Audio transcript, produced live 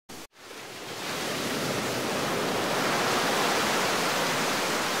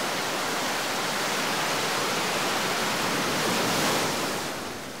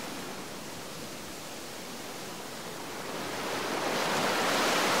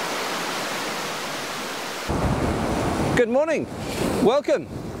Good morning. Welcome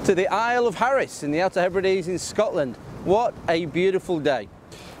to the Isle of Harris in the Outer Hebrides in Scotland. What a beautiful day.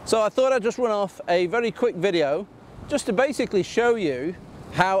 So I thought I'd just run off a very quick video just to basically show you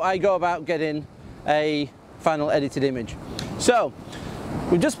how I go about getting a final edited image. So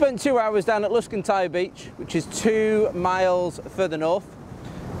we've just spent 2 hours down at Luscantire Beach, which is 2 miles further north.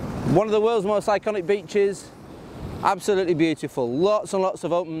 One of the world's most iconic beaches, absolutely beautiful. Lots and lots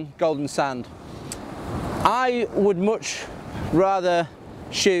of open golden sand. I would much rather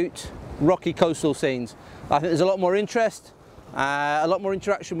shoot rocky coastal scenes. I think there's a lot more interest, a lot more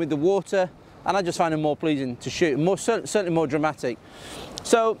interaction with the water, and I just find them more pleasing to shoot, certainly more dramatic.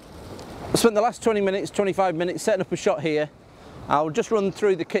 So I spent the last 20 minutes, 25 minutes setting up a shot here. I'll just run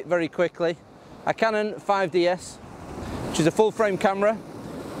through the kit very quickly. A Canon 5DS, which is a full frame camera.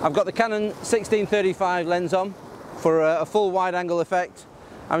 I've got the Canon 1635 lens on for a full wide angle effect.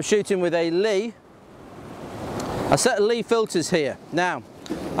 I'm shooting with a set of Lee filters here. Now,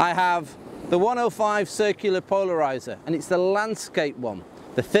 I have the 105 circular polarizer, and it's the landscape one,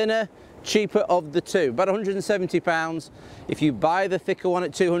 the thinner, cheaper of the two, about £170. If you buy the thicker one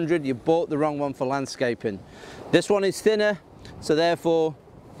at 200, you bought the wrong one for landscaping. This one is thinner, so therefore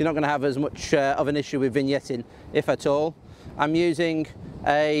you're not going to have as much of an issue with vignetting, if at all. I'm using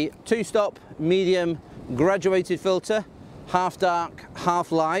a 2-stop medium graduated filter, half dark,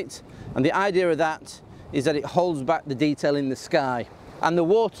 half light, and the idea of that is that it holds back the detail in the sky and the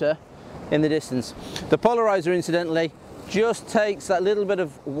water in the distance. The polarizer, incidentally, just takes that little bit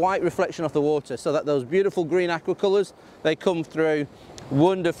of white reflection off the water so that those beautiful green aqua colours, they come through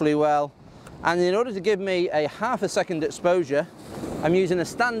wonderfully well. And in order to give me a ½ second exposure, I'm using a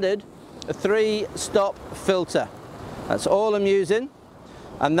standard 3-stop filter. That's all I'm using,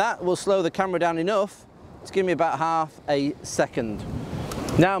 and that will slow the camera down enough to give me about ½ second.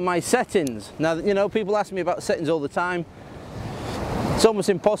 Now my settings. Now, you know, people ask me about settings all the time. It's almost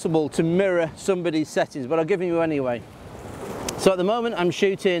impossible to mirror somebody's settings, but I'll give you anyway. So at the moment I'm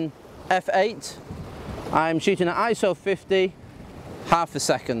shooting f8. I'm shooting at ISO 50, ½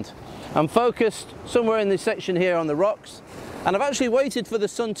 second. I'm focused somewhere in this section here on the rocks, and I've actually waited for the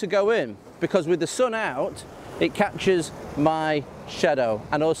sun to go in, because with the sun out, it captures my shadow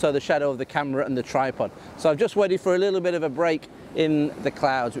and also the shadow of the camera and the tripod. So I've just waited for a little bit of a break in the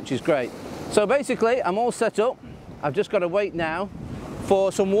clouds, which is great. So basically I'm all set up. I've just got to wait now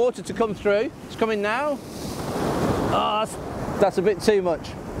for some water to come through. It's coming now. Oh, that's a bit too much.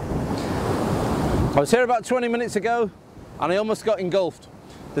 I was here about 20 minutes ago and I almost got engulfed.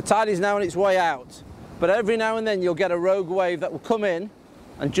 The tide is now on its way out, but every now and then you'll get a rogue wave that will come in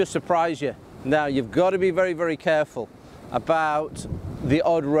and just surprise you. Now you've got to be very, very careful about the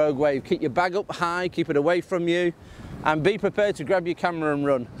odd rogue wave. Keep your bag up high, keep it away from you, and be prepared to grab your camera and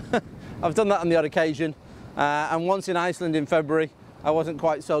run. I've done that on the odd occasion, and once in Iceland in February I wasn't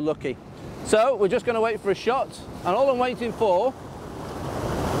quite so lucky. So we're just going to wait for a shot, and all I'm waiting for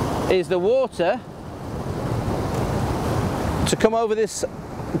is the water to come over this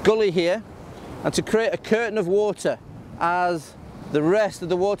gully here and to create a curtain of water as the rest of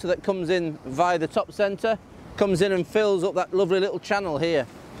the water that comes in via the top centre comes in and fills up that lovely little channel here.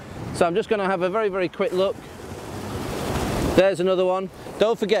 So I'm just going to have a very, very quick look. There's another one.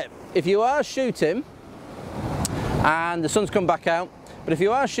 Don't forget, if you are shooting and the sun's come back out, but if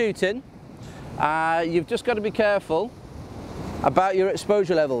you are shooting, you've just got to be careful about your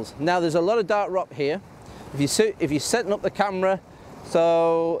exposure levels. Now there's a lot of dark rock here. If you're setting up the camera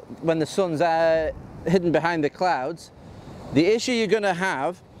so when the sun's hidden behind the clouds, the issue you're going to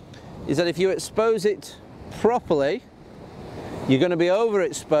have is that if you expose it properly, you're going to be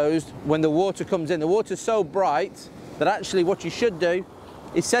overexposed when the water comes in. The water's so bright that actually what you should do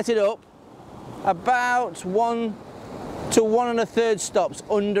is set it up about 1 to 1 1/3 stops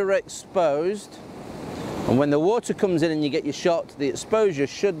underexposed, and when the water comes in and you get your shot, the exposure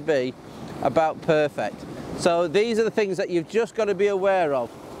should be about perfect. So these are the things that you've just got to be aware of.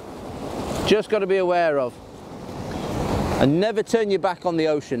 Just got to be aware of. And never turn your back on the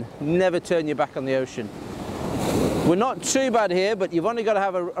ocean. Never turn your back on the ocean. We're not too bad here, but you've only got to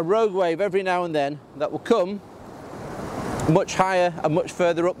have a rogue wave every now and then that will come much higher and much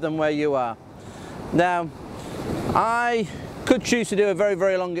further up than where you are. Now, I could choose to do a very,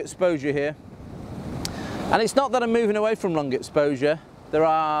 very long exposure here. And it's not that I'm moving away from long exposure. There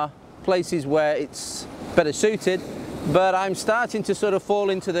are places where it's better suited, but I'm starting to sort of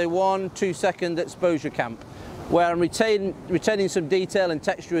fall into the 1-2 second exposure camp, where I'm retaining some detail and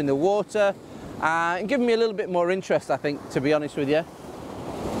texture in the water, and giving me a little bit more interest, I think, to be honest with you.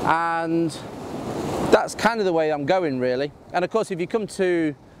 And that's kind of the way I'm going, really. And of course, if you come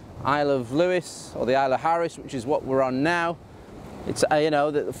to Isle of Lewis or the Isle of Harris, which is what we're on now. It's you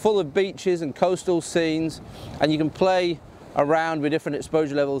know, full of beaches and coastal scenes, and you can play around with different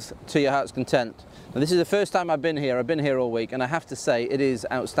exposure levels to your heart's content. Now, this is the first time I've been here. I've been here all week, and I have to say it is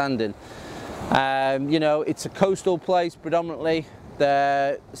outstanding. You know, it's a coastal place predominantly.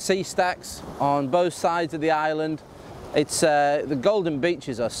 The sea stacks on both sides of the island. It's the golden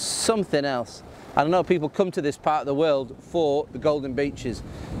beaches are something else. I know people come to this part of the world for the golden beaches.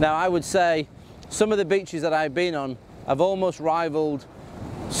 Now, I would say some of the beaches that I've been on have almost rivaled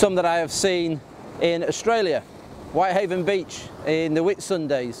some that I have seen in Australia. Whitehaven Beach in the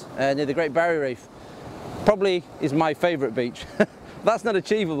Whitsundays near the Great Barrier Reef probably is my favourite beach. That's not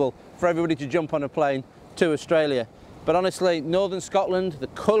achievable for everybody to jump on a plane to Australia. But honestly, northern Scotland, the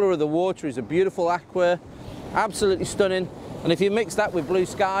colour of the water is a beautiful aqua, absolutely stunning. And if you mix that with blue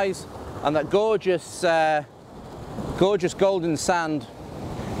skies and that gorgeous, gorgeous golden sand,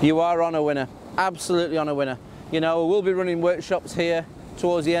 you are on a winner, absolutely on a winner. You know, we'll be running workshops here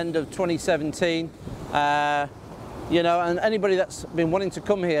towards the end of 2017. You know, and anybody that's been wanting to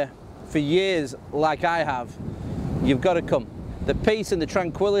come here for years like I have, you've got to come. The peace and the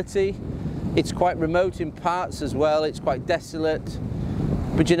tranquility, it's quite remote in parts as well, it's quite desolate,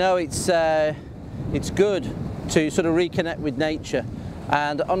 but you know, it's good to sort of reconnect with nature.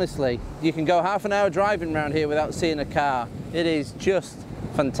 And honestly, you can go half an hour driving around here without seeing a car. It is just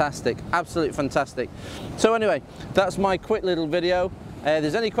fantastic, absolutely fantastic. So anyway, that's my quick little video. If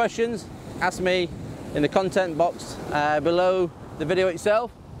there's any questions, ask me in the content box below the video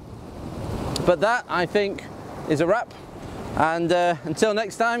itself. But that, I think, is a wrap. And until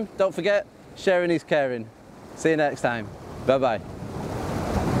next time, don't forget, sharing is caring. See you next time. Bye bye.